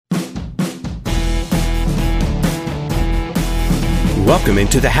Welcome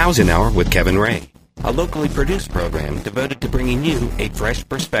into the Housing Hour with Kevin Ray, a locally produced program devoted to bringing you a fresh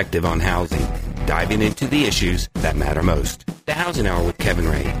perspective on housing, diving into the issues that matter most. The Housing Hour with Kevin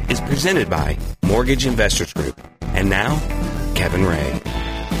Ray is presented by Mortgage Investors Group. And now, Kevin Ray.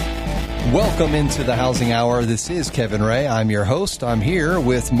 Welcome into the Housing Hour. This is Kevin Ray. I'm your host. I'm here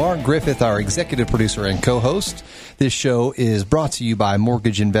with Mark Griffith, our executive producer and co-host. This show is brought to you by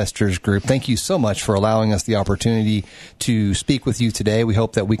Mortgage Investors Group. Thank you so much for allowing us the opportunity to speak with you today. We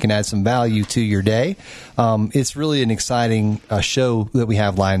hope that we can add some value to your day. It's really an exciting show that we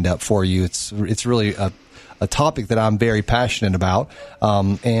have lined up for you. It's really a topic that I'm very passionate about.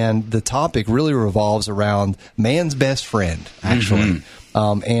 And the topic really revolves around man's best friend, actually.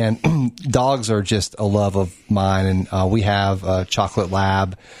 And dogs are just a love of mine. And we have a chocolate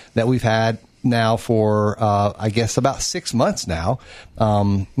lab that we've had now for, I guess, about 6 months now,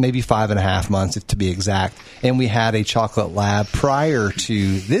 maybe 5.5 months to be exact. And we had a chocolate lab prior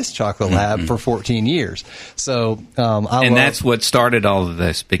to this chocolate lab for 14 years. So, that's what started all of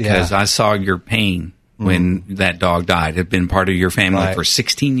this, because I saw your pain when that dog died. It had been part of your family for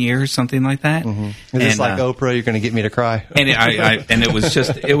 16 years, something like that. Is this like Oprah? You're going to get me to cry? And it was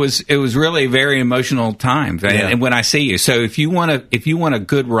just it was really a very emotional time. And when I see you, so if you want a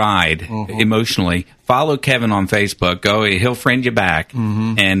good ride emotionally, follow Kevin on Facebook. He'll friend you back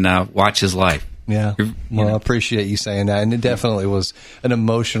and watch his life. Yeah. Well, I appreciate you saying that. And it definitely was an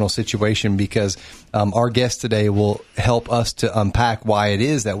emotional situation because our guest today will help us to unpack why it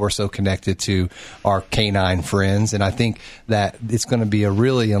is that we're so connected to our canine friends. And I think that it's going to be a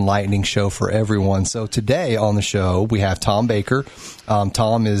really enlightening show for everyone. So today on the show, we have Tom Baker.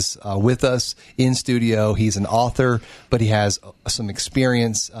 Tom is with us in studio. He's an author, but he has some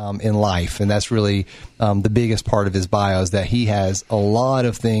experience in life. And that's really the biggest part of his bio, is that he has a lot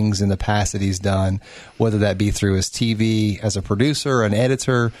of things in the past that he's done, whether that be through his TV as a producer, an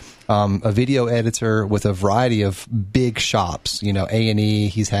editor, a video editor with a variety of big shops, A&E.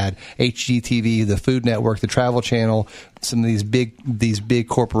 He's had HGTV, the Food Network, the Travel Channel, some of these big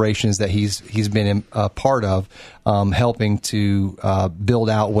corporations that he's been a part of, helping to build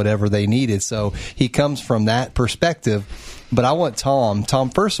out whatever they needed. So he comes from that perspective. But I want Tom,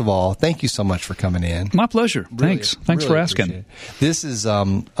 first of all, thank you so much for coming in. My pleasure. Thanks for asking. This is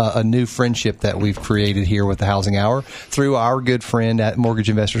a new friendship that we've created here with the Housing Hour through our good friend at Mortgage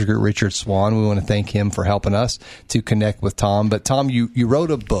Investors Group, Richard Swan. We want to thank him for helping us to connect with Tom. But Tom, you wrote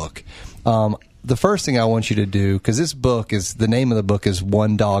a book. The first thing I want you to do, because the name of the book is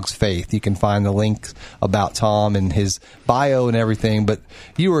One Dog's Faith. You can find the links about Tom and his bio and everything, but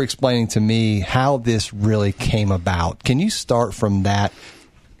you were explaining to me how this really came about. Can you start from that?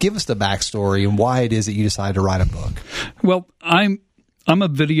 Give us the backstory and why it is that you decided to write a book. Well, I'm a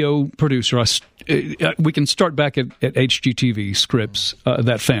video producer. We can start back at HGTV, Scripps,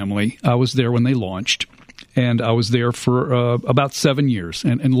 that family. I was there when they launched. And I was there for about 7 years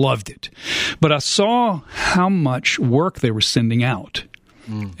and loved it. But I saw how much work they were sending out.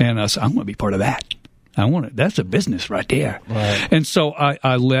 And I said, I want to be part of that. That's a business right there. Right. And so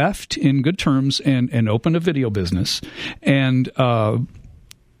I left in good terms and opened a video business. And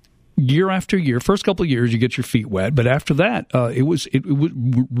year after year, first couple of years, you get your feet wet. But after that, it was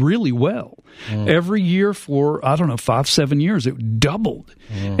really well. Every year for, 5-7 years, it doubled.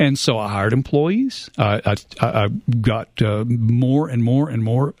 And so I hired employees. I got more and more and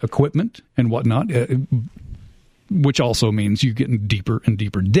more equipment and whatnot, which also means you get in deeper and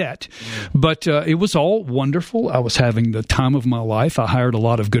deeper debt. But it was all wonderful. I was having the time of my life. I hired a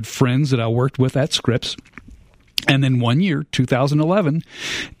lot of good friends that I worked with at Scripps. And then one year, 2011,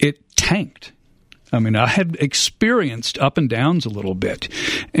 it tanked. I mean, I had experienced up and downs a little bit.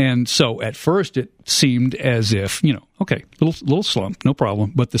 And so at first it seemed as if, okay, little slump, no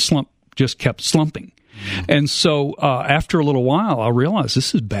problem. But the slump just kept slumping. And so after a little while, I realized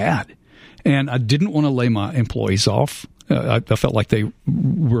this is bad. And I didn't want to lay my employees off. I felt like they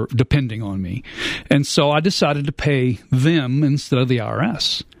were depending on me. And so I decided to pay them instead of the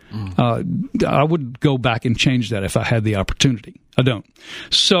IRS. I would go back and change that if I had the opportunity. I don't.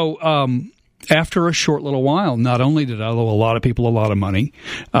 So after a short little while, not only did I owe a lot of people a lot of money,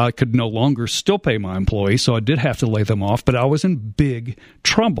 I could no longer still pay my employees, so I did have to lay them off, but I was in big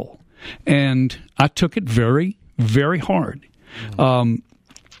trouble. And I took it very, very hard.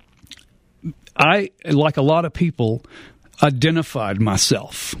 I, like a lot of people, identified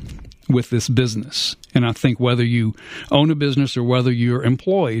myself with this business. And I think whether you own a business or whether you're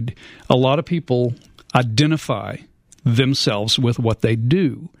employed, a lot of people identify themselves with what they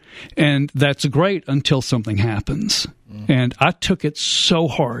do. And that's great until something happens. And I took it so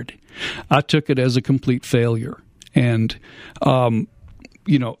hard. I took it as a complete failure. And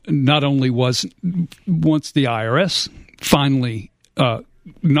not only was once the IRS finally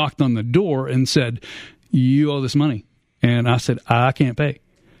knocked on the door and said, "You owe this money," and I said, "I can't pay,"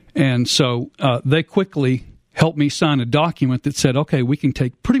 and so they quickly helped me sign a document that said, "Okay, we can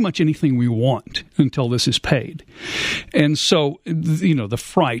take pretty much anything we want until this is paid." And so, the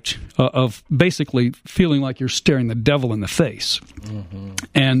fright of basically feeling like you're staring the devil in the face. Mm-hmm.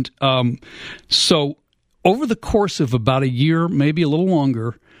 And so over the course of about a year, maybe a little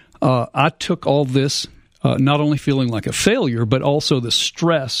longer, I took all this, not only feeling like a failure, but also the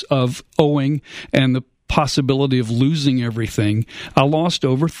stress of owing and the possibility of losing everything. I lost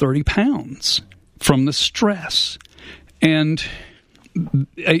over 30 pounds. From the stress, and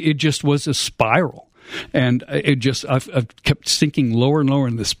it just was a spiral, and I've kept sinking lower and lower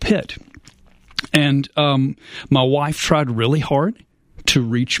in this pit. And my wife tried really hard to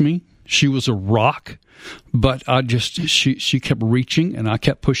reach me. She was a rock, but she kept reaching, and I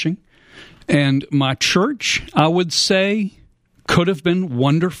kept pushing. And my church, I would say, could have been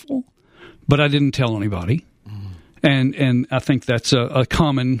wonderful, but I didn't tell anybody. And I think that's a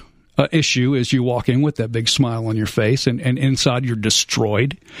common issue as you walk in with that big smile on your face, and inside you're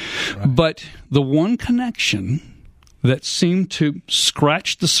destroyed. Right. But the one connection that seemed to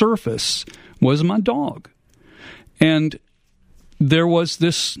scratch the surface was my dog. And there was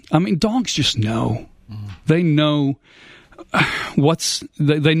this, dogs just know. They know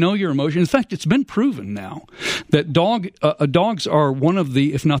they know your emotion. In fact, it's been proven now that dogs are one of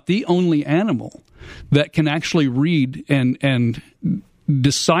the, if not the only animal that can actually read and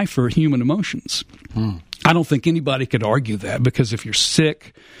decipher human emotions. I don't think anybody could argue that, because if you're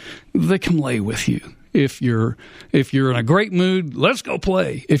sick, they can lay with you. If you're in a great mood, let's go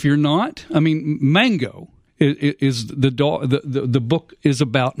play. If you're not, Mango is the dog. The book is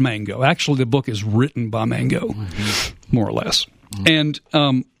about Mango. Actually, the book is written by Mango, more or less. And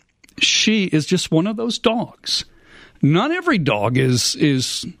she is just one of those dogs. Not every dog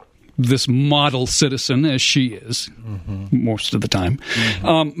is this model citizen as she is most of the time.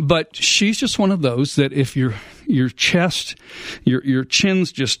 But she's just one of those that if your chest, your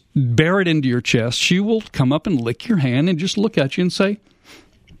chin's just buried into your chest, she will come up and lick your hand and just look at you and say,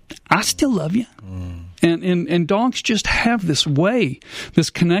 "I still love you." And dogs just have this way, this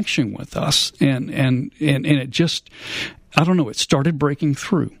connection with us. And it just, I don't know, it started breaking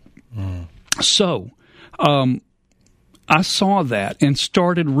through. So, I saw that and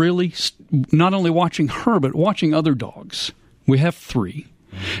started really not only watching her, but watching other dogs. We have 3.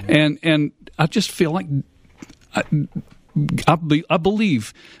 And I just feel like I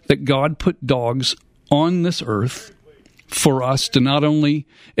believe that God put dogs on this earth for us to not only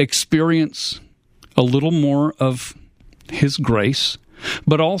experience a little more of His grace,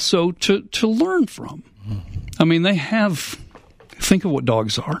 but also to learn from. They have, think of what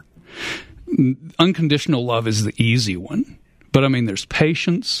dogs are. Unconditional love is the easy one, but there's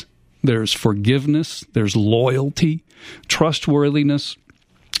patience, there's forgiveness, there's loyalty, trustworthiness.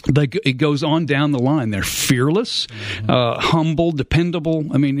 It goes on down the line. They're fearless, humble, dependable.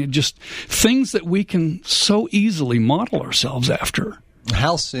 It just things that we can so easily model ourselves after.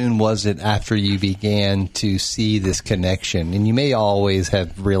 How soon was it after you began to see this connection? And you may always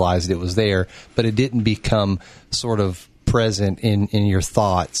have realized it was there, but it didn't become sort of present in your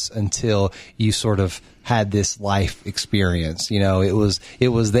thoughts until you sort of had this life experience. It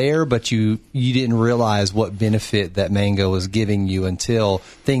was there, but you didn't realize what benefit that Mango was giving you until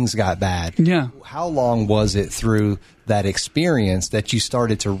things got bad. Yeah. How long was it through that experience that you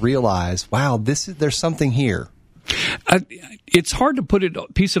started to realize, wow, there's something here? It's hard to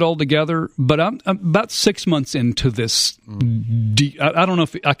piece it all together, but I'm about 6 months into this. I don't know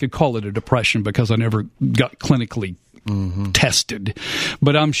if I could call it a depression, because I never got clinically tested,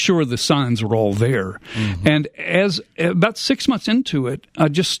 but I'm sure the signs were all there. And as about 6 months into it, I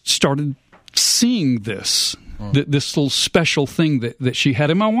just started seeing this little special thing that she had,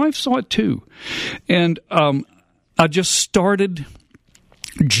 and my wife saw it too. And I just started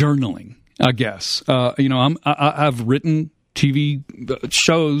journaling, I guess. I've written TV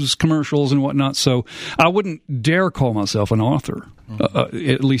shows, commercials, and whatnot, so I wouldn't dare call myself an author,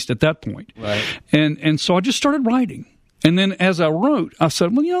 at least at that point. Right. And so I just started writing. And then as I wrote, I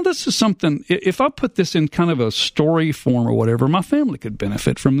said, well, this is something, if I put this in kind of a story form or whatever, my family could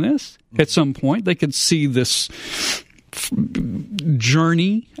benefit from this at some point. They could see this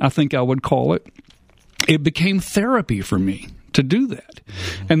journey, I think I would call it. It became therapy for me to do that.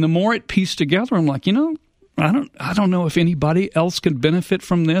 And the more it pieced together, I'm like, I don't know if anybody else could benefit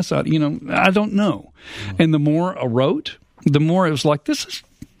from this. I don't know. And the more I wrote, the more it was like, this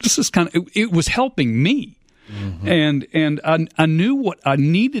is kind of, it was helping me. And I knew what I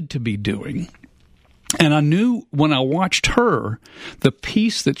needed to be doing. And I knew when I watched her, the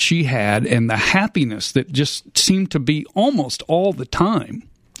peace that she had and the happiness that just seemed to be almost all the time.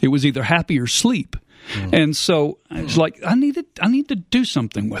 It was either happy or sleep. And so I was like, I need to do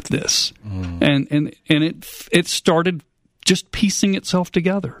something with this. And it started just piecing itself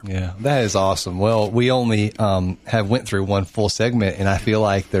together. Yeah, that is awesome. Well, we only have went through one full segment, and I feel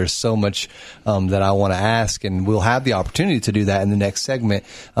like there's so much that I want to ask, and we'll have the opportunity to do that in the next segment.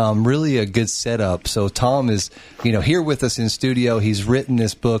 Really a good setup. So Tom is, here with us in studio. He's written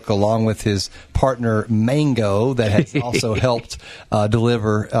this book along with his partner Mango that has also helped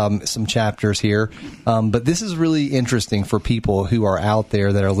deliver some chapters here. But this is really interesting for people who are out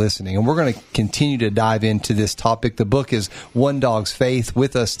there that are listening, and we're going to continue to dive into this topic. The book is One Dog's Faith.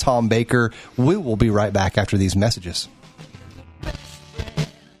 With us, Tom Baker. We will be right back after these messages.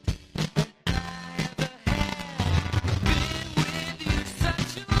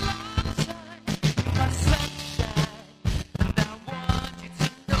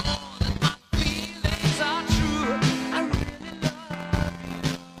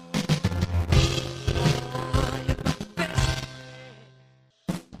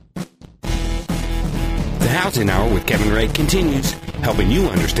 Housing Hour with Kevin Ray continues, helping you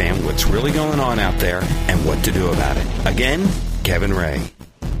understand what's really going on out there and what to do about it. Again, Kevin Ray.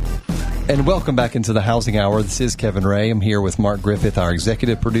 And welcome back into the Housing Hour. This is Kevin Ray. I'm here with Mark Griffith, our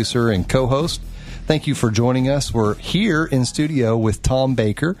executive producer and co-host. Thank you for joining us. We're here in studio with Tom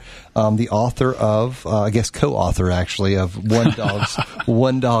Baker, the author of, co-author actually, of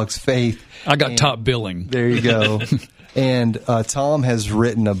One Dog's Faith. I got top billing. There you go. And Tom has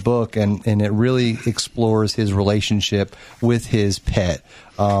written a book, and it really explores his relationship with his pet,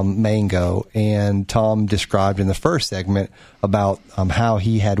 Mango. And Tom described in the first segment about how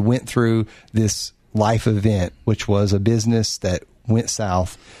he had went through this life event, which was a business that went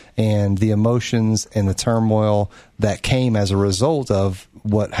south, and the emotions and the turmoil that came as a result of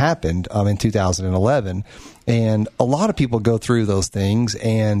what happened in 2011. And a lot of people go through those things,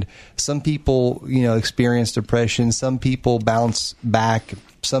 and some people, experience depression. Some people bounce back.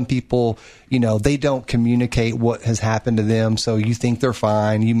 Some people, they don't communicate what has happened to them. So you think they're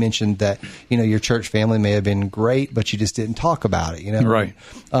fine. You mentioned that, your church family may have been great, but you just didn't talk about it, Right.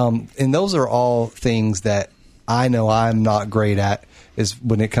 And those are all things that I know I'm not great at, is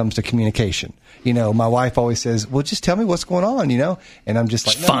when it comes to communication. My wife always says, well, just tell me what's going on, and I'm just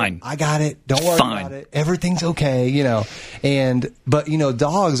like, no, fine. I got it. Don't worry about it. Everything's okay, but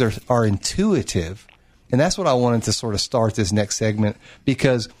dogs are intuitive. And that's what I wanted to sort of start this next segment,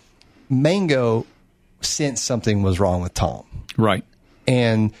 because Mango sensed something was wrong with Tom. Right.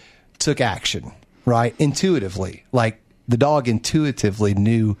 And took action, right? Intuitively. Like the dog intuitively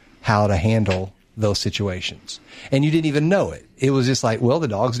knew how to handle those situations. And you didn't even know it. It was just like, well, the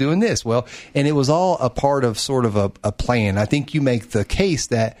dog's doing this. Well, and it was all a part of sort of a plan. I think you make the case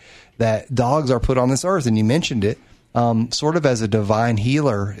that dogs are put on this earth, and you mentioned it, sort of as a divine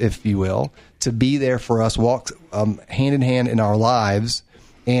healer, if you will, to be there for us, walk hand in hand in our lives,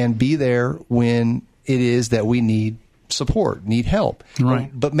 and be there when it is that we need support, need help.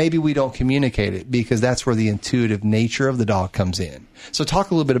 Right. But maybe we don't communicate it, because that's where the intuitive nature of the dog comes in. So talk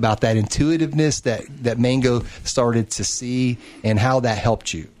a little bit about that intuitiveness that Mango started to see, and how that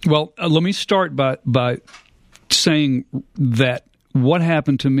helped you. Well, let me start by saying that what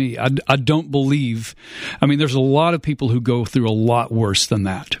happened to me, I don't believe, there's a lot of people who go through a lot worse than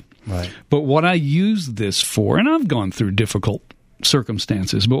that. Right. But what I use this for, and I've gone through difficult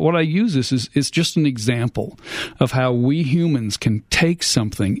circumstances, but what I use this is just an example of how we humans can take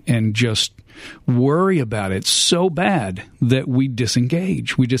something and just worry about it so bad that we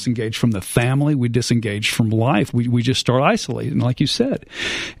disengage. We disengage from the family. We disengage from life. We just start isolating, like you said.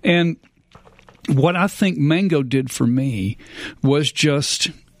 And what I think Mango did for me was just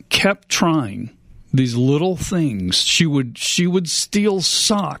kept trying these little things. She would steal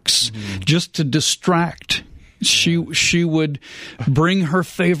socks just to distract. She would bring her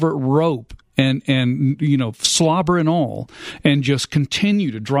favorite rope and slobber and all, and just continue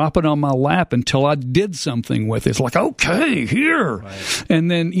to drop it on my lap until I did something with it. It's like, okay, here. Right.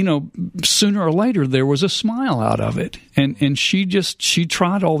 And then, sooner or later there was a smile out of it. And she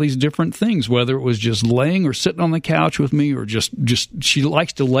tried all these different things, whether it was just laying or sitting on the couch with me, or just she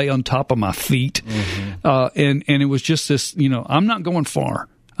likes to lay on top of my feet. And it was just this, I'm not going far.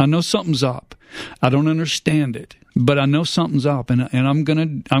 I know something's up. I don't understand it, but I know something's up, and I'm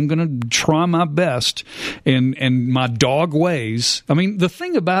gonna try my best in my dog ways. The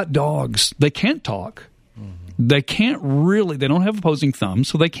thing about dogs, they can't talk. They can't really. They don't have opposing thumbs,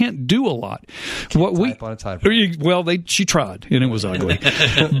 so they can't do a lot. Type on a typewriter. Well, she tried, and it was ugly.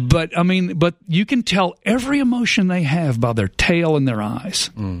 But you can tell every emotion they have by their tail and their eyes.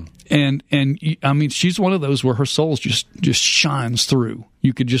 And I mean, she's one of those where her soul just shines through.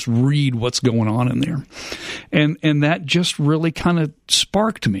 You could just read what's going on in there, and that just really kind of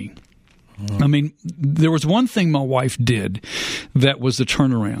sparked me. I mean, there was one thing my wife did that was a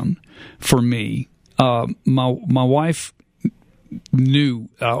turnaround for me. My wife knew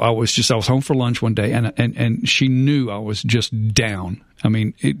I was home for lunch one day, and she knew I was just down. I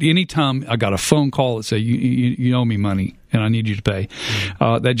mean, anytime I got a phone call that said, you owe me money and I need you to pay,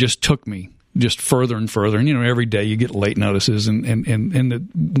 that just took me just further and further. And, every day you get late notices, and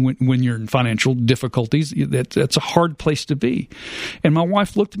when you're in financial difficulties, that's a hard place to be. And my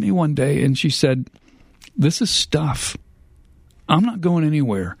wife looked at me one day and she said, "This is stuff. I'm not going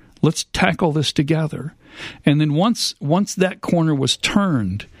anywhere. Let's tackle this together." And then once that corner was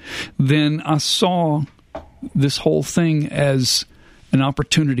turned, then I saw this whole thing as an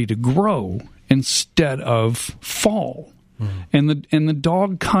opportunity to grow instead of fall. And the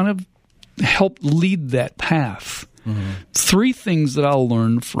dog kind of helped lead that path. 3 things that I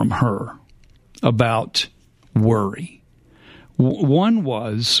learned from her about worry. One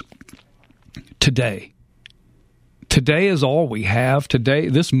was today. Today is all we have. Today,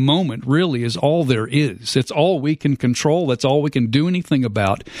 this moment really is all there is. It's all we can control. That's all we can do anything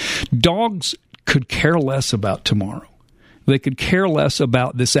about. Dogs could care less about tomorrow. They could care less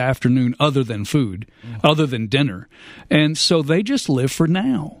about this afternoon other than food, other than dinner. And so they just live for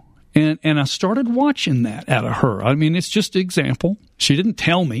now. And I started watching that out of her. I mean, it's just an example. She didn't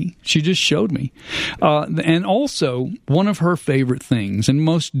tell me. She just showed me. And also, one of her favorite things, and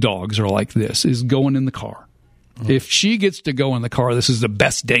most dogs are like this, is going in the car. If she gets to go in the car, this is the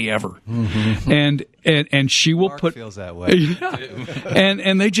best day ever. And she will Mark feels that way. Yeah.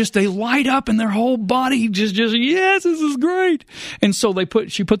 And they light up, and their whole body just yes, this is great. And so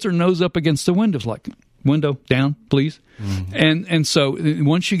she puts her nose up against the windows, like, window down, please. And so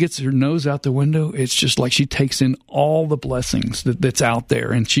once she gets her nose out the window, it's just like she takes in all the blessings that's out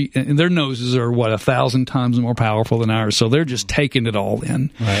there. And their noses are 1,000 times more powerful than ours, so they're just taking it all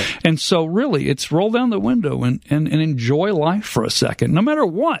in. Right. And so really, it's roll down the window and enjoy life for a second. No matter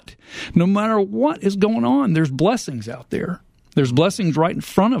what is going on, there's blessings out there. There's blessings right in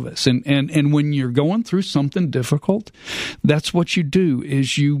front of us. And when you're going through something difficult, that's what you do,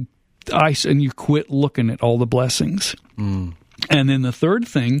 is you ice and you quit looking at all the blessings. And then the third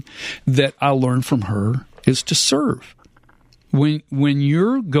thing that I learned from her is to serve. When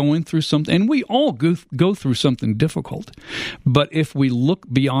you're going through something, and we all go through something difficult, but if we look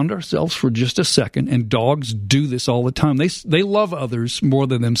beyond ourselves for just a second, and dogs do this all the time, they love others more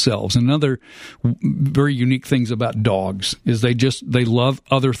than themselves. Another very unique things about dogs is they love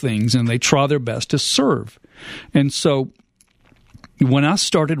other things, and they try their best to serve. And so when I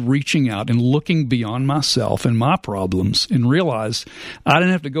started reaching out and looking beyond myself and my problems, and realized I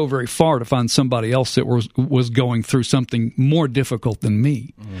didn't have to go very far to find somebody else that was going through something more difficult than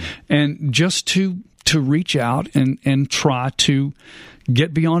me, and just to reach out and try to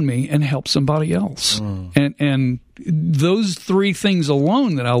get beyond me and help somebody else. And those 3 things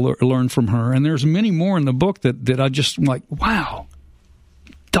alone that I learned from her, and there's many more in the book that I just like, wow.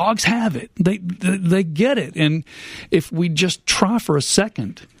 Dogs have it. They get it. And if we just try for a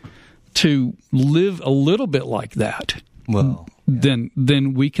second to live a little bit like that, Well,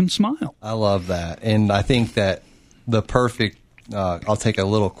 then we can smile. I love that. And I think that the perfect, I'll take a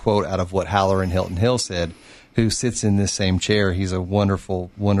little quote out of what Halloran Hilton Hill said, who sits in this same chair. He's a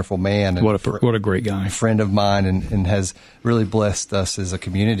wonderful, wonderful man. And what a great guy. A friend of mine, and has really blessed us as a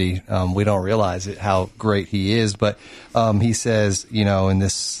community. We don't realize it, how great he is. But he says, in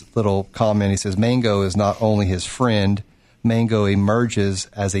this little comment, he says, Mango is not only his friend, Mango emerges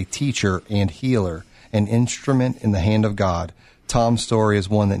as a teacher and healer, an instrument in the hand of God. Tom's story is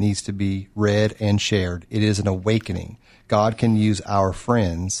one that needs to be read and shared. It is an awakening. God can use our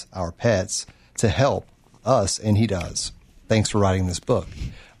friends, our pets, to help us, and he does. Thanks for writing this book.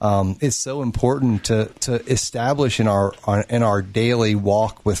 It's so important to establish in our daily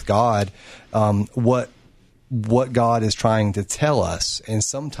walk with God what God is trying to tell us. And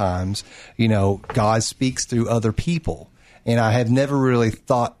sometimes, God speaks through other people. And I have never really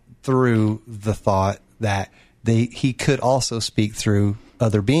thought through the thought that he could also speak through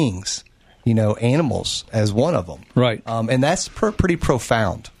other beings, animals as one of them. Right. And that's pretty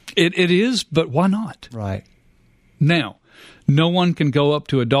profound. It is, but why not? Right. Now, no one can go up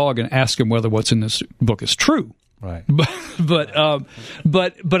to a dog and ask him whether what's in this book is true. Right. But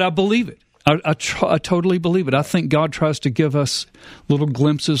I believe it. I totally believe it. I think God tries to give us little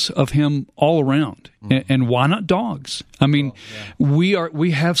glimpses of Him all around, and why not dogs? I mean,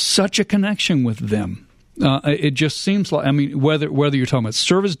 we have such a connection with them. It just seems like, I mean, whether you're talking about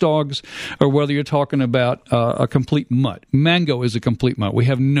service dogs or whether you're talking about a complete mutt. Mango is a complete mutt. We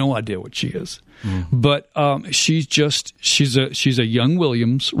have no idea what she is, but she's a young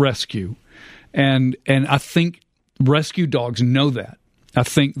Williams rescue, and I think rescue dogs know that. I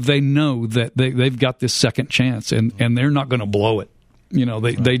think they know that they've got this second chance, and they're not going to blow it. You know,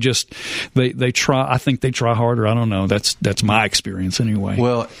 they try. I think they try harder. I don't know. That's my experience anyway.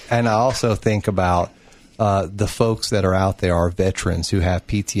 Well, and I also think about the folks that are out there, are veterans who have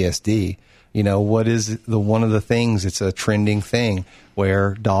PTSD. You know, what is one of the things? It's a trending thing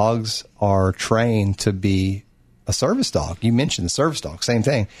where dogs are trained to be a service dog. You mentioned the service dog, same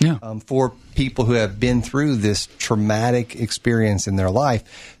thing. Yeah. For people who have been through this traumatic experience in their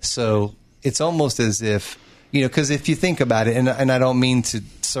life. So it's almost as if, you know, because if you think about it, and I don't mean to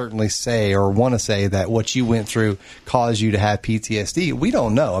certainly say or want to say that what you went through caused you to have PTSD. We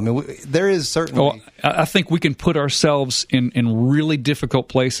don't know. I mean, there is certainly. Well, I think we can put ourselves in really difficult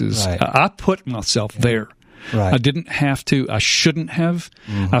places. Right. I put myself there. Right. I didn't have to. I shouldn't have.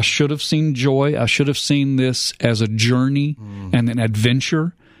 I should have seen joy. I should have seen this as a journey and an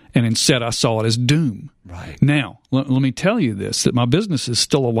adventure, and instead I saw it as doom. Right. Now, let me tell you this, that my business is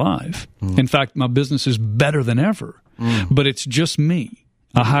still alive. In fact, my business is better than ever, but it's just me.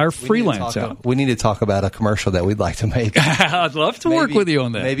 I hire freelance out. We need to talk about a commercial that we'd like to make. I'd love to work with you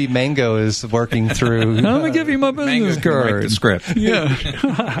on that. Maybe Mango is working through. Let me give you my business card. Write the script. Yeah.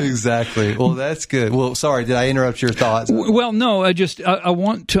 Exactly. Well, that's good. Well, sorry, did I interrupt your thoughts? Well, no. I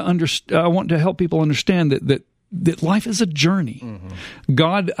want to help people understand that life is a journey.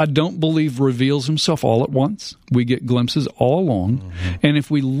 God, I don't believe, reveals Himself all at once. We get glimpses all along. And if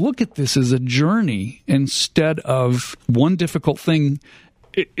we look at this as a journey instead of one difficult thing,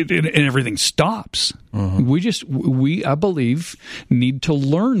 and everything stops. We, I believe, need to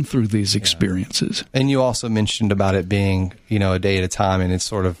learn through these experiences. And you also mentioned about it being, you know, a day at a time, and it's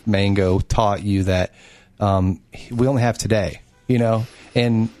sort of Mango taught you that we only have today, you know,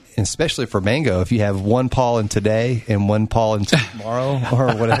 and especially for Mango, if you have one paw in today and one paw in tomorrow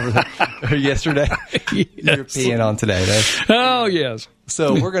or whatever, or yesterday, you're peeing on today. Oh, yes.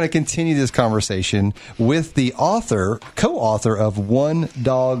 So we're going to continue this conversation with the co-author of One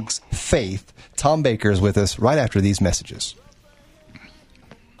Dog's Faith. Tom Baker is with us right after these messages.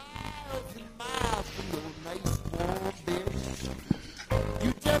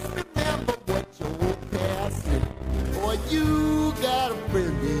 You just remember what your past said, or you got a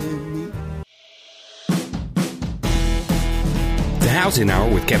friend in me. The Housing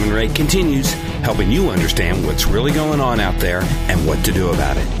Hour with Kevin Ray continues, helping you understand what's really going on out there and what to do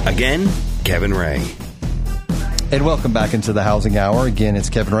about it. Again, Kevin Ray. And welcome back into the Housing Hour. Again, it's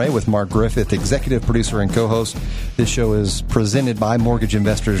Kevin Ray with Mark Griffith, executive producer and co-host. This show is presented by Mortgage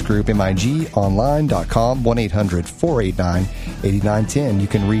Investors Group, MIGonline.com, 1-800-489-8910. You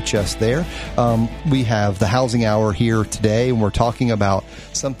can reach us there. We have the Housing Hour here today, and we're talking about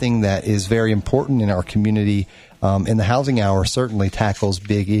something that is very important in our community. And the Housing Hour certainly tackles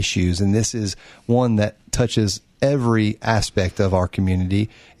big issues, and this is one that touches every aspect of our community,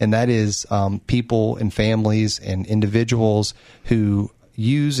 and that is people and families and individuals who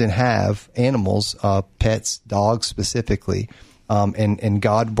use and have animals, pets, dogs specifically, and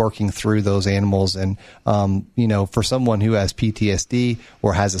God working through those animals. And, you know, for someone who has PTSD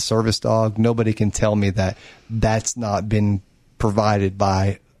or has a service dog, nobody can tell me that that's not been provided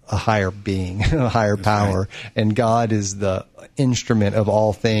by a higher being, a higher power. Right. And God is the instrument of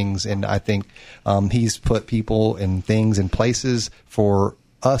all things. And I think He's put people and things in places for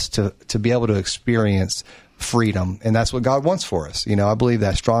us to be able to experience freedom. And that's what God wants for us. You know, I believe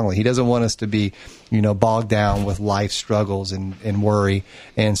that strongly. He doesn't want us to be, you know, bogged down with life struggles and worry.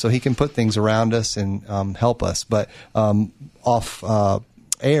 And so He can put things around us and help us. But off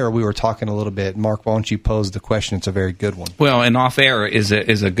air, we were talking a little bit. Mark, why don't you pose the question? It's a very good one. Well, and off air is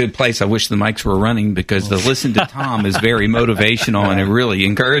a good place. I wish the mics were running, because the listen to Tom is very motivational and really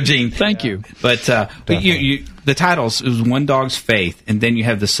encouraging. Thank you. But you the titles is One Dog's Faith, and then you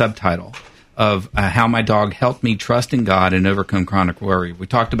have the subtitle of how my dog helped me trust in God and overcome chronic worry. We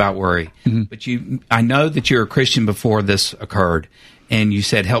talked about worry, but I know that you're a Christian before this occurred, and you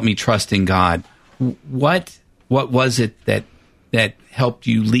said, "Help me trust in God." What was it that helped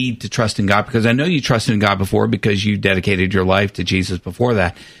you lead to trust in God? Because I know you trusted in God before, because you dedicated your life to Jesus before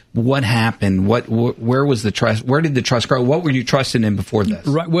that. What happened? Where was the trust? Where did the trust grow? What were you trusting in before this?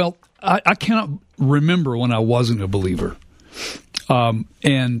 Right. Well, I cannot remember when I wasn't a believer.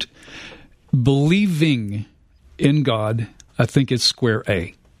 And believing in God, I think it's square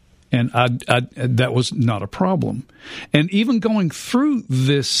A. And that was not a problem. And even going through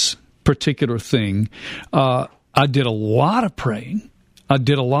this particular thing, I did a lot of praying. I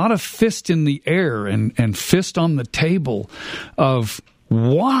did a lot of fist in the air and fist on the table of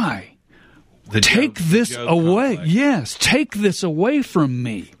why? Take this away. Complex. Yes, take this away from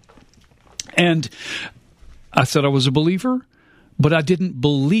me. And I said I was a believer, but I didn't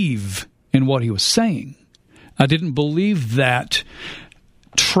believe in what he was saying. I didn't believe that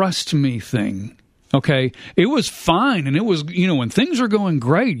trust me thing. Okay, it was fine, and it was, when things are going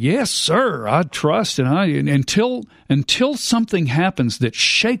great, yes, sir, I trust, and until something happens that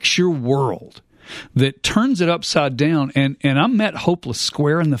shakes your world, that turns it upside down, and I met Hopeless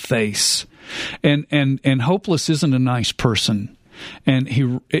square in the face, and Hopeless isn't a nice person. And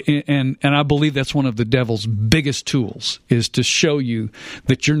I believe that's one of the devil's biggest tools, is to show you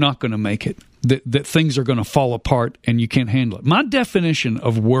that you're not going to make it, that things are going to fall apart and you can't handle it. My definition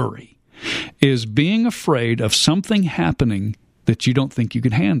of worry is being afraid of something happening that you don't think you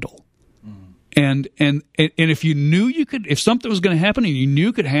could handle. And if you knew you could, if something was going to happen and you knew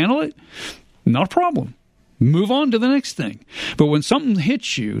you could handle it, not a problem. Move on to the next thing. But when something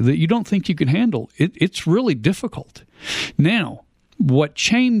hits you that you don't think you can handle, it's really difficult. Now, what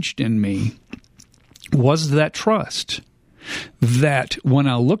changed in me was that trust. That when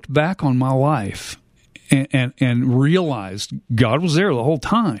I looked back on my life and realized God was there the whole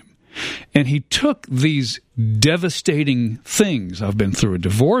time, and he took these devastating things. I've been through a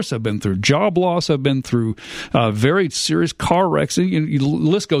divorce. I've been through job loss. I've been through very serious car wrecks. And the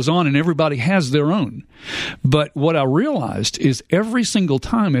list goes on, and everybody has their own. But what I realized is every single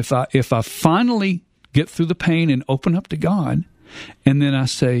time, if I finally get through the pain and open up to God, and then I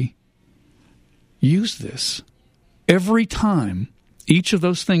say, use this. Every time, each of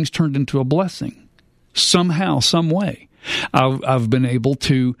those things turned into a blessing, somehow, some way. I've been able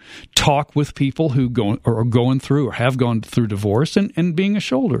to talk with people who are going through or have gone through divorce and being a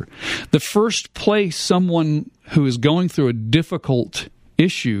shoulder. The first place someone who is going through a difficult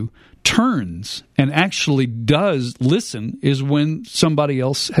issue turns and actually does listen is when somebody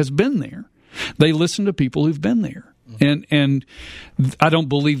else has been there. They listen to people who've been there. And I don't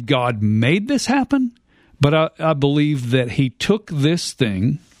believe God made this happen, but I believe that he took this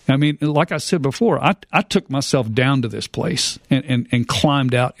thing. I mean, like I said before, I took myself down to this place and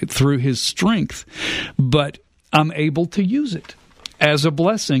climbed out through his strength, but I'm able to use it as a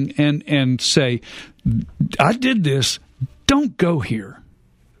blessing and say, I did this, don't go here.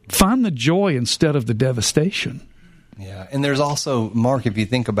 Find the joy instead of the devastation. Yeah, and there's also, Mark, if you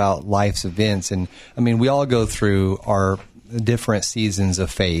think about life's events, and I mean, we all go through our different seasons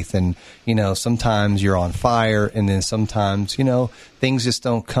of faith, and sometimes you're on fire, and then sometimes things just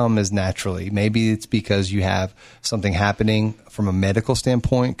don't come as naturally. Maybe it's because you have something happening from a medical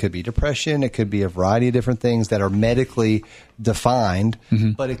standpoint. It could be depression, it could be a variety of different things that are medically defined,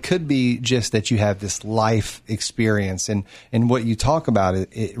 but it could be just that you have this life experience, and what you talk about,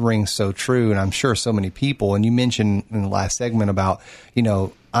 it rings so true, and I'm sure so many people, and you mentioned in the last segment about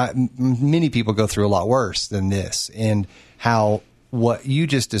many people go through a lot worse than this, and how what you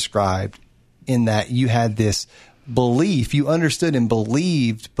just described, in that you had this belief, you understood and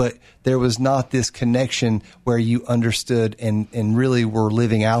believed, but there was not this connection where you understood and really were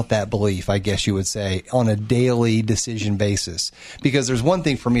living out that belief, I guess you would say, on a daily decision basis. Because there's one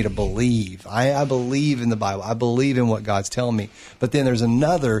thing for me to believe. I believe in the Bible. I believe in what God's telling me. But then there's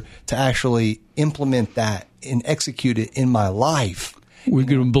another to actually implement that and execute it in my life. We're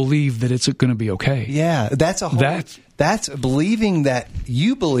going to believe that it's going to be okay. Yeah, that's believing that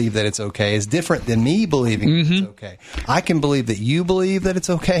you believe that it's okay is different than me believing that it's okay. I can believe that you believe that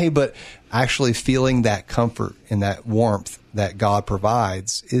it's okay, but actually feeling that comfort and that warmth that God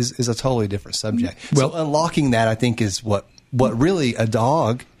provides is a totally different subject. Well, so unlocking that, I think, is what really a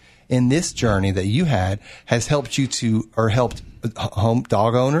dog in this journey that you had has helped you to, or helped home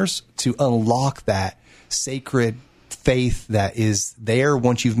dog owners to unlock that sacred faith that is there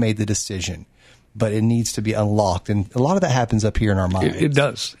once you've made the decision, but it needs to be unlocked. And a lot of that happens up here in our minds. It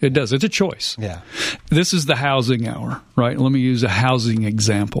does. It's a choice. Yeah. This is the housing hour, right? Let me use a housing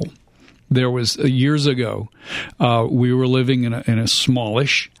example. There was years ago, we were living in a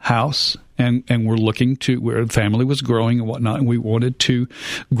smallish house, and we're looking to where the family was growing and whatnot, and we wanted to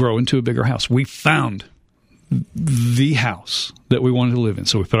grow into a bigger house. We found the house that we wanted to live in,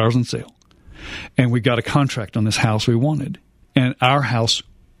 so we put ours on sale. And we got a contract on this house we wanted. And our house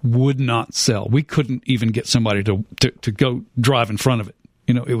would not sell. We couldn't even get somebody to go drive in front of it.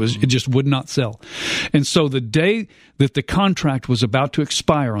 It just would not sell. And so the day that the contract was about to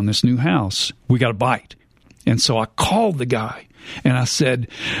expire on this new house, we got a bite. And so I called the guy and I said,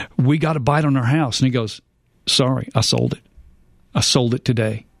 we got a bite on our house. And he goes, sorry, I sold it. I sold it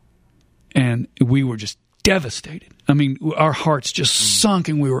today. And we were just devastated. I mean, our hearts just sunk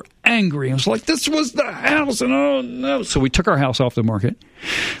and we were angry. I was like, this was the house, and oh no. So we took our house off the market.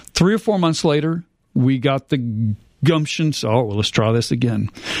 3 or 4 months later, we got the gumption. So, well, let's try this again.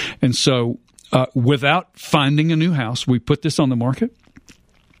 And so without finding a new house, we put this on the market.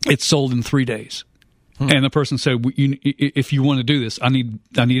 It sold in 3 days. And the person said, if you want to do this, I need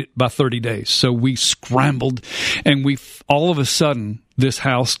it by 30 days. So we scrambled, and all of a sudden, this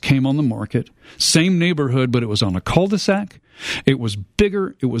house came on the market. Same neighborhood, but it was on a cul-de-sac. It was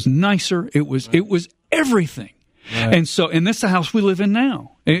bigger. It was nicer. It was everything. Right. And this is the house we live in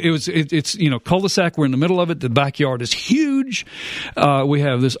now. It's cul-de-sac. We're in the middle of it. The backyard is huge. We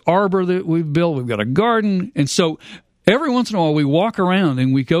have this arbor that we've built. We've got a garden. And so every once in a while, we walk around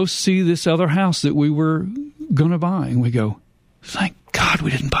and we go see this other house that we were going to buy, and we go, "Thank God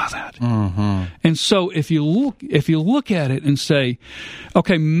we didn't buy that." Mm-hmm. And so, if you look at it and say,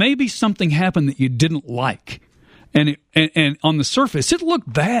 "Okay, maybe something happened that you didn't like," and on the surface it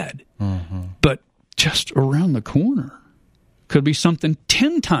looked bad, but just around the corner could be something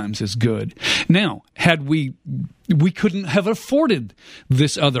 10 times as good. Now, had we couldn't have afforded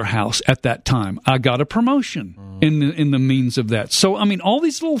this other house at that time. I got a promotion in the means of that. So, I mean, all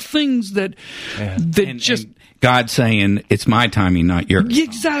these little things that and God saying, it's my timing, not yours.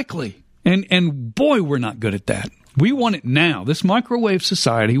 Exactly. And boy, we're not good at that. We want it now. This microwave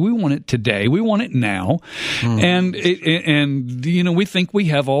society, we want it today. We want it now. And we think we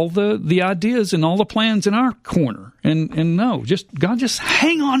have all the ideas and all the plans in our corner. And no, God, just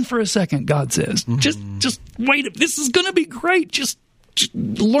hang on for a second, God says. Just wait. This is going to be great. Just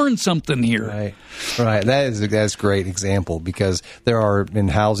learn something here. Right. That's a great example, because and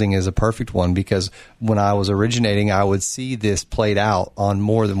housing is a perfect one, because when I was originating, I would see this played out on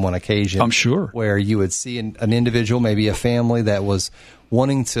more than one occasion. I'm sure. Where you would see an individual, maybe a family that was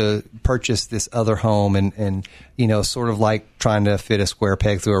wanting to purchase this other home and sort of like trying to fit a square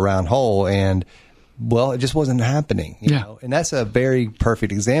peg through a round hole, and well, it just wasn't happening. You know? And that's a very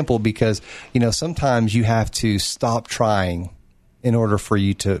perfect example, because, sometimes you have to stop trying in order for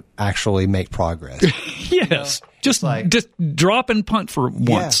you to actually make progress. Yes. Just drop and punt for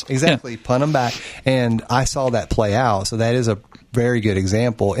once. Yeah, exactly. Yeah. Punt them back. And I saw that play out. So that is a very good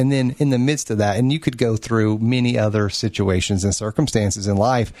example. And then in the midst of that, and you could go through many other situations and circumstances in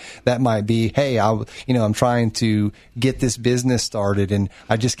life that might be, hey, I'm trying to get this business started, and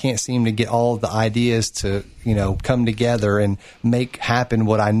I just can't seem to get all of the ideas to, come together and make happen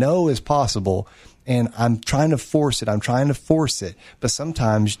what I know is possible. And I'm trying to force it. But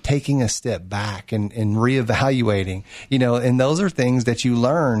sometimes taking a step back and reevaluating, and those are things that you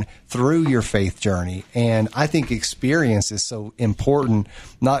learn through your faith journey. And I think experience is so important,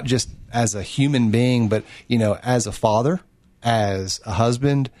 not just as a human being, but, as a father, as a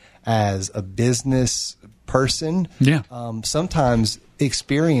husband, as a business person. Yeah. Sometimes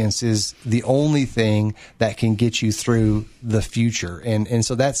experience is the only thing that can get you through the future. And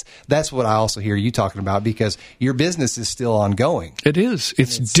so that's what I also hear you talking about, because your business is still ongoing. It is.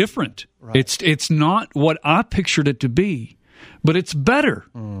 It's different. Right. It's not what I pictured it to be, but it's better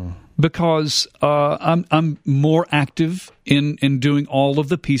because I'm more active in doing all of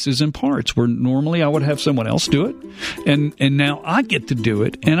the pieces and parts, where normally I would have someone else do it, and now I get to do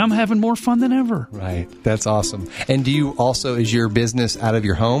it, and I'm having more fun than ever. Right. That's awesome. And do you also, is your business out of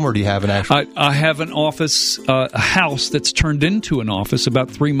your home, or do you have an actual? I have an office, a house that's turned into an office about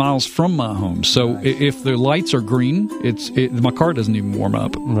 3 miles from my home. So if the lights are green, my car doesn't even warm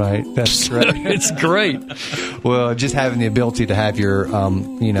up. Right. That's great. It's great. Well, just having the ability to have your,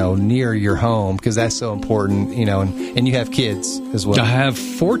 near your home, because that's so important, and you have kids as well. I have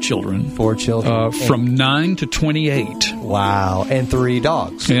 4 children. 4 children. From 9 to 28. Wow. And 3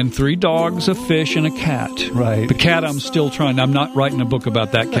 dogs. And 3 dogs, a fish, and a cat. Right. The cat I'm not writing a book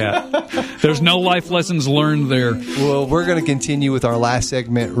about that cat. There's no life lessons learned there. Well, we're going to continue with our last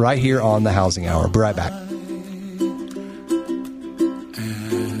segment right here on the Housing Hour. Be right back.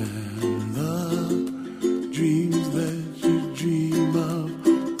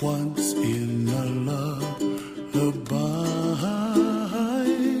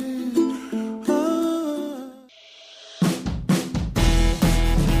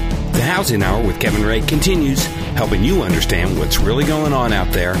 Housing Hour with Kevin Ray continues, helping you understand what's really going on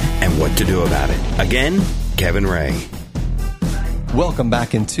out there and what to do about it. Again, Kevin Ray. Welcome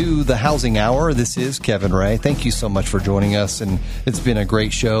back into the Housing Hour. This is Kevin Ray. Thank you so much for joining us, and it's been a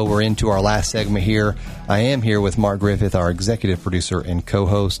great show. We're into our last segment here. I am here with Mark Griffith, our executive producer and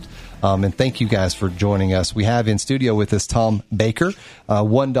co-host. And thank you guys for joining us. We have in studio with us Tom Baker.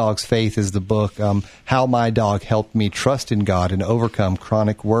 One Dog's Faith is the book, How My Dog Helped Me Trust in God and Overcome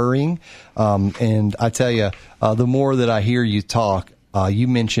Chronic Worrying. And I tell you, the more that I hear you talk, you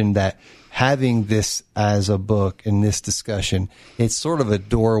mentioned that having this as a book in this discussion, it's sort of a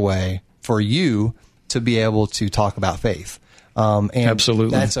doorway for you to be able to talk about faith. And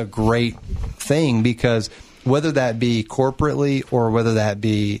absolutely, that's a great thing, because whether that be corporately or whether that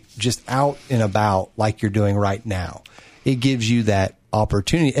be just out and about like you're doing right now, it gives you that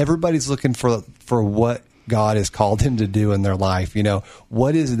opportunity. Everybody's looking for what God has called him to do in their life. You know,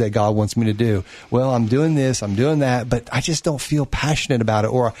 what is it that God wants me to do? Well, I'm doing this, I'm doing that, but I just don't feel passionate about it,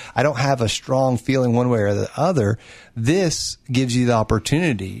 or I don't have a strong feeling one way or the other. This gives you the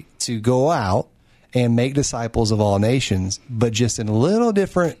opportunity to go out and make disciples of all nations, but just in a little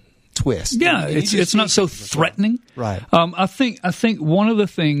different twist. Yeah, it's not so threatening. Right. I think one of the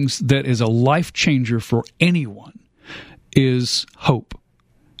things that is a life changer for anyone is hope.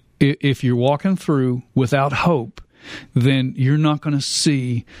 If you're walking through without hope, then you're not going to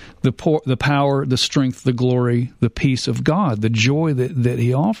see the power, the strength, the glory, the peace of God, the joy that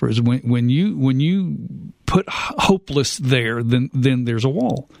He offers. When you put hopeless there, then there's a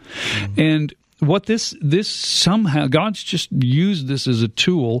wall. Mm-hmm. And what this somehow, God's just used this as a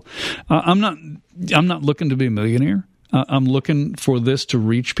tool. I'm not looking to be a millionaire. I'm looking for this to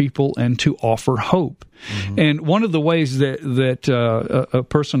reach people and to offer hope. Mm-hmm. And one of the ways that a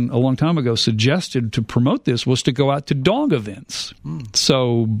person a long time ago suggested to promote this was to go out to dog events.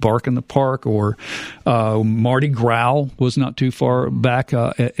 So Bark in the Park or Mardi Gras was not too far back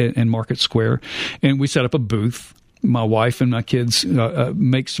in Market Square. And we set up a booth. My wife and my kids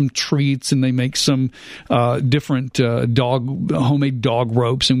make some treats, and they make some different homemade dog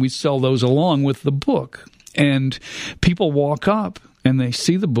ropes, and we sell those along with the book. And people walk up and they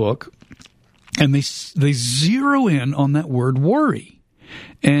see the book, and they zero in on that word worry.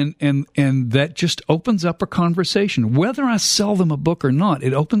 And that just opens up a conversation. Whether I sell them a book or not,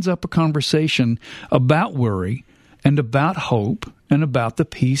 it opens up a conversation about worry and about hope and about the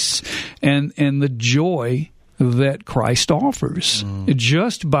peace and the joy that Christ offers.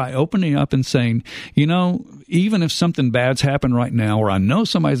 Just by opening up and saying, you know, even if something bad's happened right now, or I know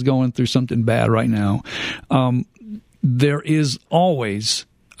somebody's going through something bad right now, there is always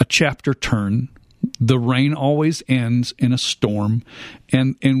a chapter turn. The rain always ends in a storm,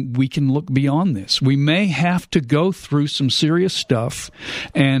 and we can look beyond this. We may have to go through some serious stuff,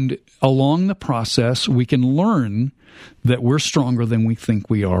 and along the process, we can learn that we're stronger than we think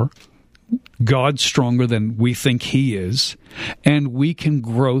we are. God's stronger than we think He is, and we can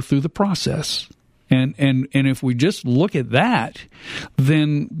grow through the process. And if we just look at that,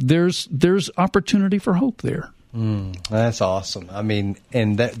 then there's opportunity for hope there. That's awesome. I mean,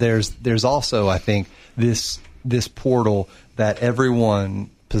 and there's also, I think, this portal that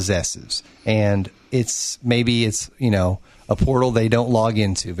everyone possesses, and it's a portal they don't log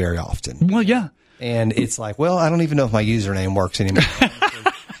into very often. Well, yeah. And it's like, well, I don't even know if my username works anymore.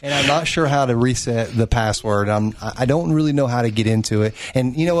 And I'm not sure how to reset the password. I don't really know how to get into it.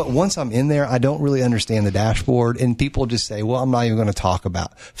 And you know what? Once I'm in there, I don't really understand the dashboard. And people just say, well, I'm not even going to talk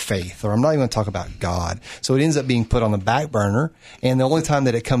about faith, or I'm not even going to talk about God. So it ends up being put on the back burner. And the only time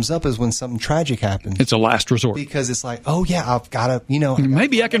that it comes up is when something tragic happens. It's a last resort. Because it's like, oh yeah, I've got to,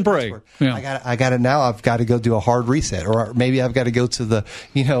 maybe I can pray. Yeah. I got it now. I've got to go do a hard reset, or maybe I've got to go to the,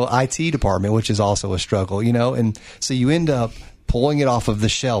 IT department, which is also a struggle, and so you end up pulling it off of the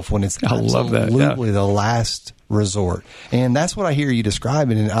shelf when it's absolutely the last resort. And that's what I hear you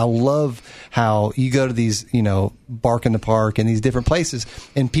describing. And I love how you go to these, Bark in the Park and these different places,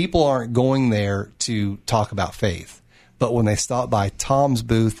 and people aren't going there to talk about faith. But when they stop by Tom's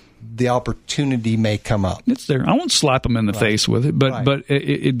booth, the opportunity may come up. It's there. I won't slap them in the face with it, but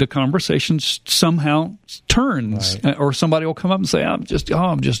the conversation somehow turns, or somebody will come up and say, "I'm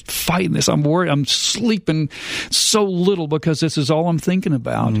just fighting this. I'm worried. I'm sleeping so little because this is all I'm thinking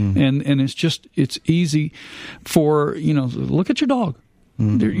about." And it's easy for look at your dog.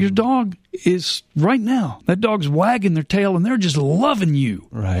 Your dog is right now. That dog's wagging their tail, and they're just loving you.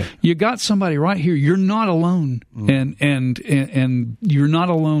 Right. You got somebody right here. You're not alone, and you're not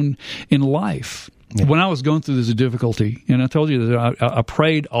alone in life. Yeah. When I was going through this difficulty, and I told you that I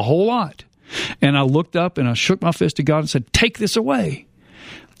prayed a whole lot, and I looked up and I shook my fist at God and said, "Take this away."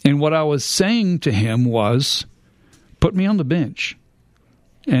 And what I was saying to Him was, "Put me on the bench.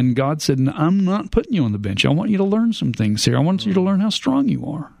 And God said, I'm not putting you on the bench. I want you to learn some things here. I want you to learn how strong you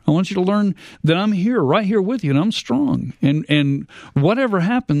are. I want you to learn that I'm here, right here with you, and I'm strong. And whatever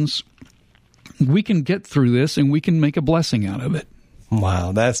happens, we can get through this, and we can make a blessing out of it.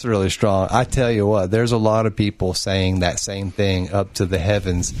 Wow, that's really strong. I tell you what, there's a lot of people saying that same thing up to the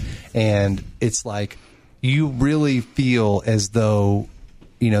heavens, and it's like you really feel as though,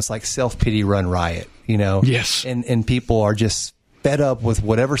 it's like self-pity run riot, Yes. And people are just fed up with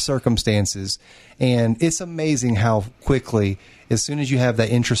whatever circumstances, and it's amazing how quickly, as soon as you have that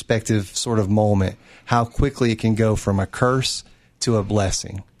introspective sort of moment, how quickly it can go from a curse to a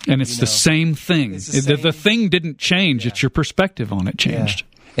blessing. And it's the same thing. The thing didn't change. Yeah. It's your perspective on it changed. Yeah.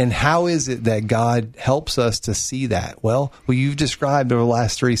 And how is it that God helps us to see that? Well, what you've described over the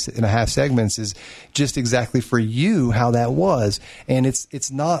last 3.5 segments is just exactly for you how that was. And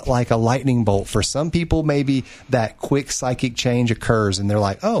it's not like a lightning bolt. For some people, maybe that quick psychic change occurs and they're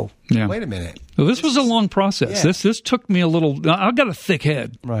like, oh, wait a minute. Well, this was a long process. Yeah. This took me a little. I've got a thick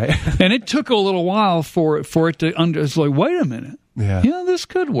head, Right. and it took a little while for it to. It's like, wait a minute. Yeah. This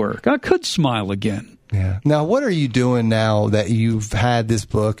could work. I could smile again. Yeah. Now, what are you doing now that you've had this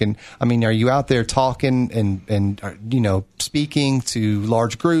book? And I mean, are you out there talking and speaking to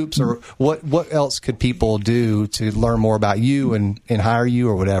large groups, or what else could people do to learn more about you and hire you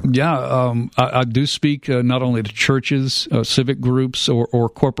or whatever? Yeah, I do speak not only to churches, civic groups, or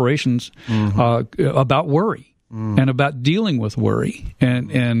corporations about worry. And about dealing with worry, and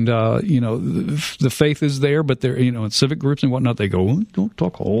the faith is there, but they're in civic groups and whatnot. They go, well, don't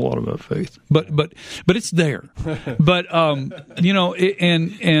talk a whole lot about faith, but it's there, but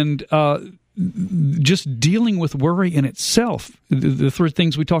just dealing with worry in itself. The three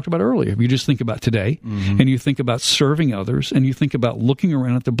things we talked about earlier. If you just think about today, and you think about serving others, and you think about looking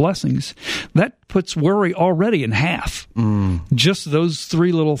around at the blessings, that puts worry already in half. Just those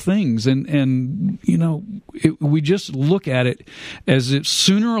three little things, and we just look at it as if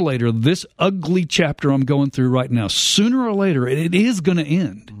sooner or later, this ugly chapter I'm going through right now, sooner or later, it is going to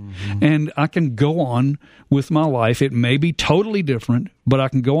end. And I can go on with my life. It may be totally different, but I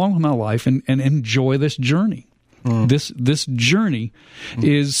can go on with my life and enjoy this journey. This journey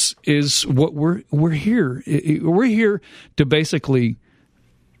is what we're here. We're here to basically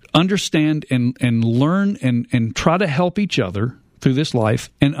understand and learn and try to help each other through this life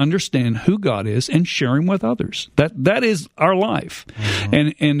and understand who God is and share Him with others. That is our life.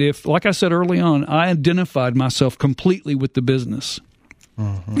 And if, like I said early on, I identified myself completely with the business.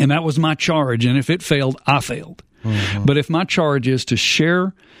 And that was my charge. And if it failed, I failed. But if my charge is to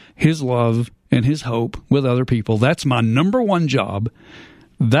share His love and His hope with other people, that's my number one job.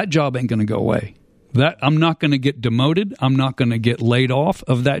 That job ain't going to go away. I'm not going to get demoted. I'm not going to get laid off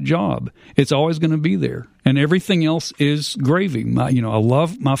of that job. It's always going to be there. And everything else is gravy. I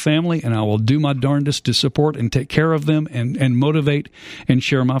love my family, and I will do my darndest to support and take care of them and motivate and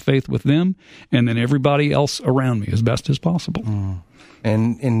share my faith with them, and then everybody else around me as best as possible.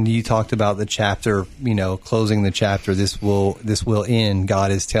 And you talked about the chapter, closing the chapter. This will end.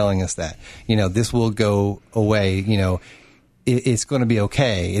 God is telling us that, this will go away. It's going to be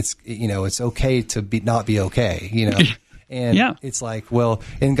okay. It's okay to not be okay. And it's like, well,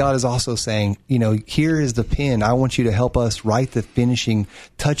 and God is also saying, here is the pen. I want you to help us write the finishing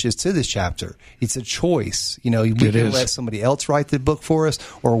touches to this chapter. It's a choice. We can let somebody else write the book for us,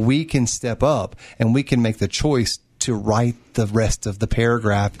 or we can step up and we can make the choice to write the rest of the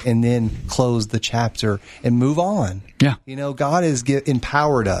paragraph and then close the chapter and move on. Yeah. God has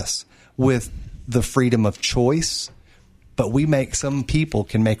empowered us with the freedom of choice, but some people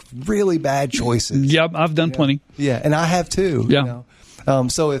can make really bad choices. Yeah, I've done plenty. Yeah, and I have too. Yeah.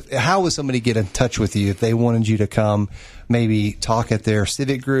 So how would somebody get in touch with you if they wanted you to come maybe talk at their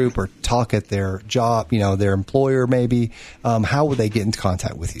civic group or talk at their job, their employer maybe? How would they get into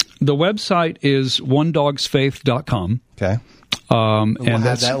contact with you? The website is onedogsfaith.com. Okay. And we'll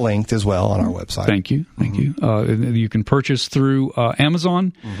have that linked as well on our website. Thank you. You can purchase through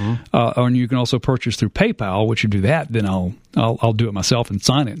Amazon, or you can also purchase through PayPal. Once you do that, then I'll do it myself and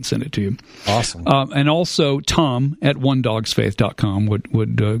sign it and send it to you. Awesome. And also Tom at onedogsfaith.com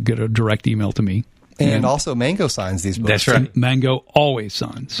would get a direct email to me. And also Mango signs these books. That's right. Mango always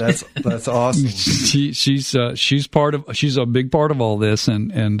signs. That's awesome. She's a big part of all this,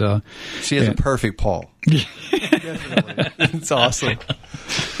 and she has a perfect paw. Definitely. It's awesome.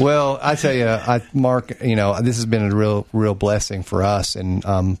 Well, I tell you, Mark, this has been a real blessing for us, and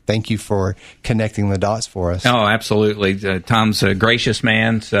thank you for connecting the dots for us. Oh, absolutely. Tom's a gracious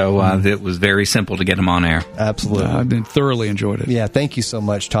man, so it was very simple to get him on air. Absolutely. I thoroughly enjoyed it. Yeah, thank you so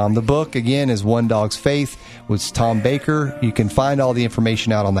much, Tom. The book, again, is One Dog's Faith with Tom Baker. You can find all the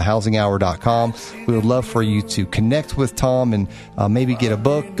information out on thehousinghour.com. We would love for you to connect with Tom and maybe get a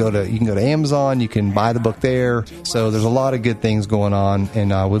book. You can go to Amazon. You can buy the book there. So there's a lot of good things going on,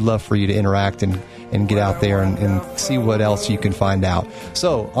 and we'd love for you to interact and get out there and see what else you can find out.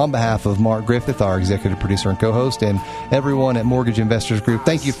 So on behalf of Mark Griffith, our executive producer and co-host, and everyone at Mortgage Investors Group,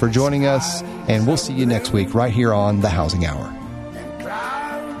 thank you for joining us, and we'll see you next week right here on The Housing Hour.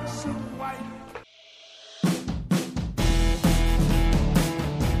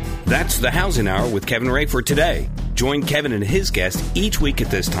 That's The Housing Hour with Kevin Ray for today. Join Kevin and his guests each week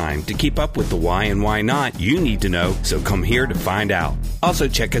at this time to keep up with the why and why not you need to know, so come here to find out. Also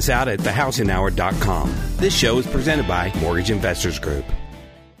check us out at thehousinghour.com. This show is presented by Mortgage Investors Group.